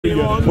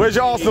Where's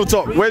your Arsenal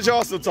top? Where's your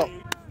Arsenal top?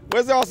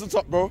 Where's the Arsenal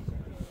top, bro?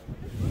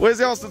 Where's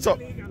the Arsenal top?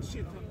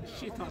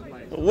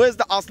 Where's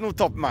the Arsenal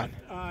top, man?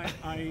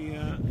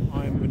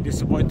 I'm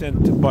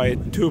disappointed by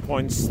 2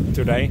 points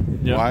today.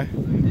 Yeah. Why?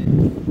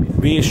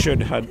 We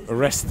should have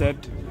rested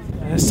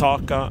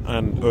Saka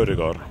and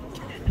Ødegaard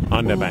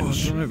on the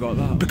bench. I don't know about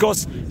that.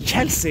 Because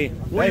Chelsea,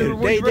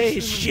 they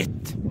shit.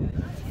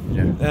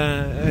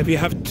 Yeah. We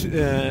have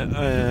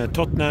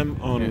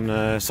Tottenham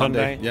on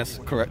Sunday. Yes,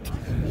 correct.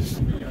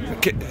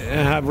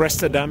 Have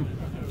rested them.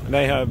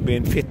 They have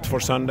been fit for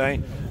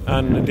Sunday,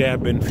 and they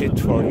have been fit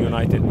for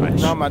United match.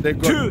 No man, they're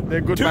good.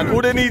 They're good, man.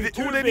 All they need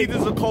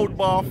is a cold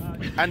bath,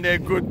 and they're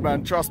good,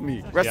 man. Trust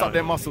me. Rest up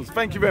their muscles.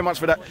 Thank you very much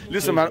for that.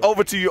 Listen, man.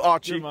 Over to you,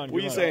 Archie. Man,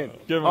 what are you saying,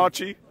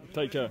 Archie?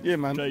 Take care. Yeah,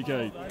 man. Take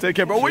care. Take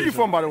care, bro. Where are you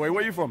from, by the way?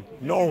 Where are you from?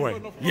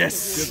 Norway.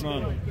 Yes. Good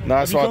man.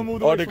 Nice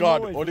one.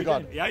 Odegaard.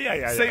 Odegaard.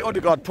 Yeah. Say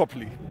Odegaard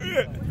properly.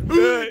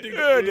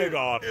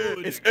 Ødegaard.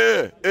 It's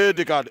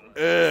Odegaard.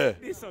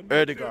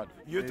 Odegaard.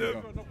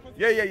 YouTube.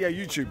 Yeah.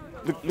 YouTube.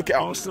 Look it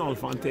up. Arsenal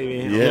fan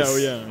TV.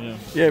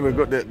 Yes. Yeah, we've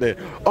got that there.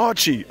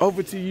 Archie,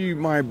 over to you,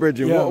 my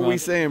brethren. Yeah, what are we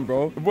saying,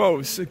 bro? Well,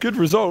 it's a good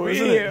result,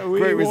 isn't it?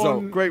 Great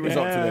result. Great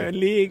result today.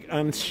 League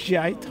and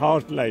shite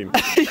hard lane.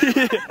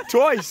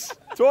 Twice.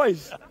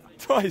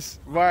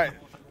 Right.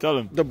 Tell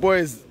them. The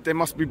boys, they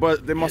must be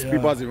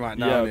buzzing right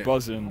now. Yeah,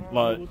 buzzing.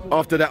 Like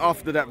after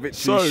that victory,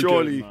 so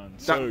surely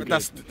good,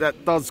 that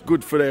does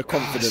good for their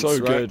confidence. So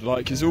right? good.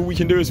 Like, because all we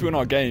can do is win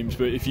our games,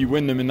 but if you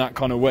win them in that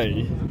kind of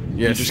way,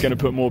 you're just going to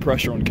put more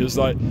pressure on. Because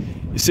like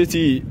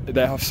City,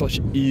 they have such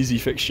easy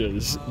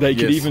fixtures. They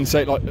could even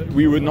say like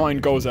we were 9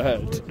 goals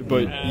ahead,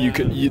 but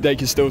they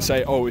could still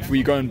say, oh, if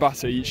we go and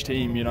batter each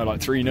team, you know, like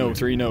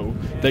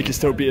 3-0, they could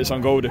still beat us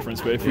on goal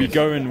difference. But if we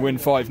go and win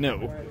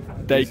 5-0.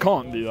 They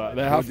can't do that.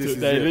 They have to.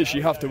 They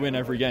literally have to win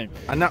every game.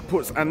 And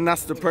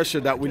that's the pressure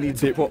that we need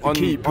to put on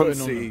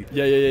City.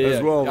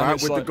 As well, right?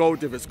 With the goal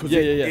difference, because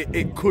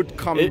it could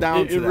come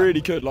down to that. It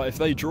really could. Like if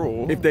they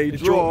draw,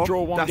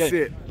 draw one that's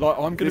game. it. Like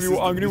I'm gonna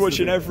be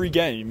watching every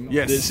game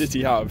that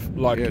City have.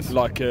 Like it's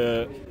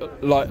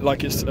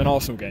an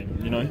Arsenal game.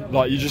 You know,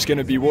 like you're just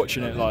gonna be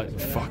watching it. Like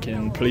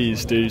fucking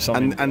please do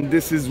something. And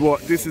this is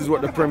what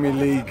the Premier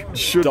League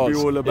should be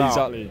all about.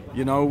 Exactly.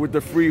 You know, with the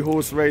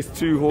 3-horse race,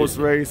 2-horse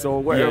race,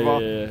 or whatever.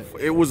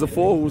 It was a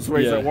 4-horse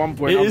race at one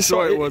point. I'm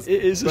sure it was.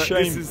 It is a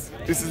shame.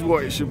 This is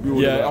what it should be all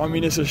about. Yeah, I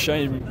mean it's a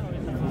shame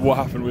what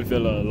happened with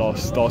Villa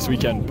last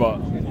weekend, but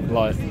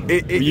like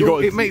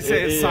it makes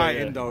it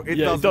exciting though. It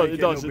does.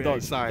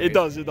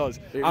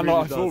 And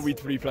I thought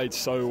we played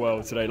so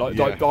well today. Like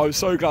I was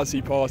so glad to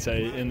see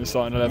Partey in the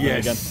starting 11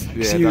 again.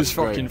 He was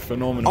fucking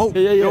phenomenal.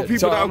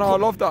 I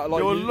love that. Like,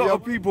 there were a lot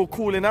of people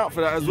calling out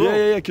for that as well.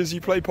 Yeah, because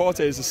you play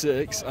Partey as a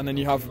 6, and then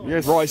you have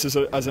Rice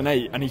as an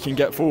 8, and he can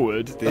get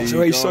forward. That's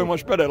why he's so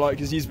much better. Like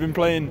because he's been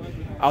playing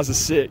as a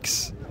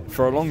 6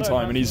 for a long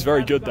time, and he's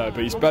very good there,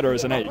 but he's better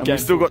as an 8. And we've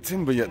still got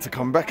Timber yet to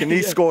come back, and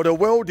he scored a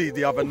worldie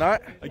the other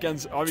night.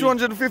 Against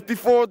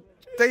 254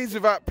 days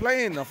without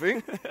playing, I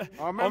think.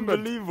 I remember.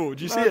 Unbelievable.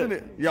 Do you see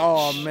it? Yeah,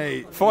 oh,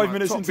 mate. 5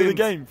 minutes into the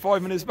game,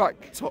 5 minutes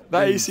back.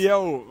 That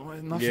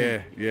ACL, nothing.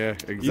 Yeah,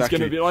 exactly. He's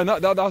going to be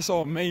like that's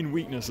our main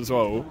weakness as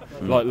well.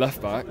 Like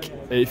left back,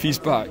 if he's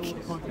back,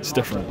 it's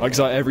different. Like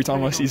every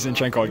time I see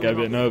Zinchenko, I get a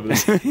bit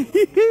nervous.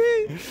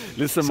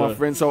 Listen, my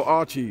friend. So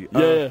Archie.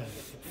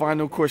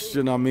 Final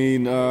question. I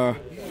mean, go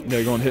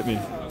on, hit me.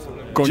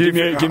 Go on, give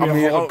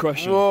me a hard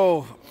question.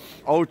 Whoa,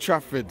 Old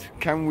Trafford.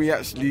 Can we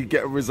actually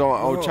get a result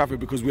at Old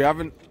Trafford? Because we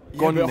haven't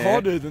gone there.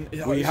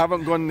 We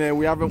haven't gone there.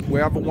 We haven't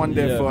won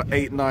there for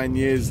 8-9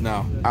 years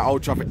now at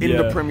Old Trafford in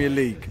the Premier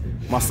League.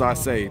 Must I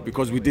say,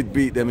 because we did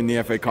beat them in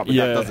the FA Cup, but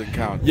that doesn't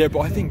count. Yeah, but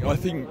I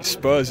think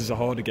Spurs is a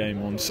harder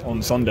game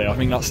on Sunday. I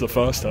think that's the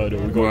first hurdle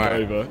we've got to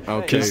get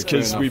over.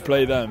 Because we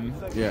play them,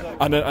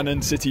 and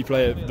then City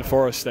play at the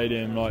Forest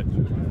Stadium like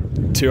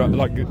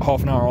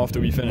half an hour after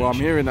we finish. Well, I'm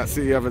hearing that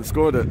City still haven't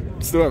scored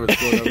over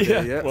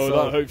there yet.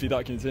 Well, hopefully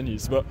that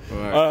continues. But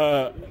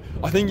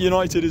I think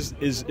United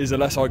is a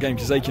less hard game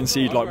because they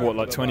concede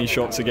like 20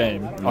 shots a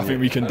game. I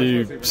think we can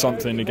do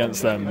something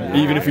against them,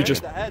 even if we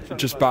just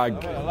bag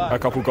a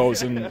couple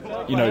goals and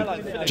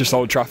just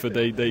Old Trafford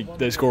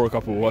they score a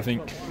couple. I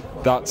think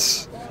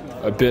that's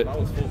a bit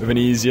of an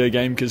easier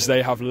game because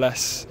they have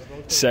less.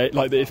 Say,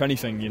 like if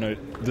anything,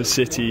 the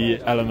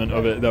City element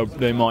of it,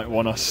 they might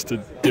want us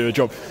to do a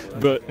job,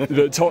 but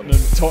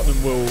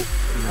Tottenham will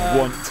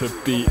want to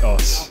beat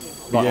us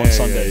on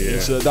Sunday.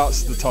 So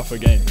that's the tougher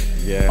game.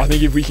 I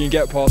think if we can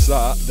get past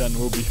that, then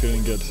we'll be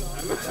feeling good.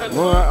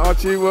 All right,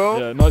 Archie.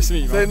 Well, nice to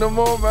meet you, man. Say no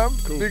more, man.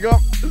 Cool. Big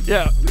up.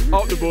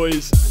 Up the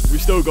boys.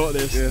 We've still got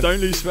this. Don't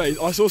lose faith.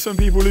 I saw some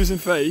people losing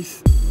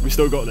faith. We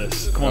still got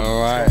this. Come on.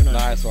 All right,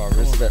 nice one.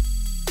 Respect.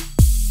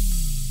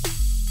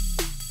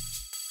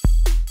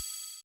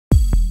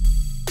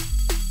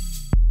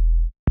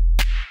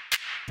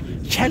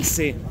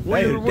 Chelsea,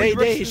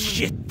 they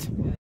shit.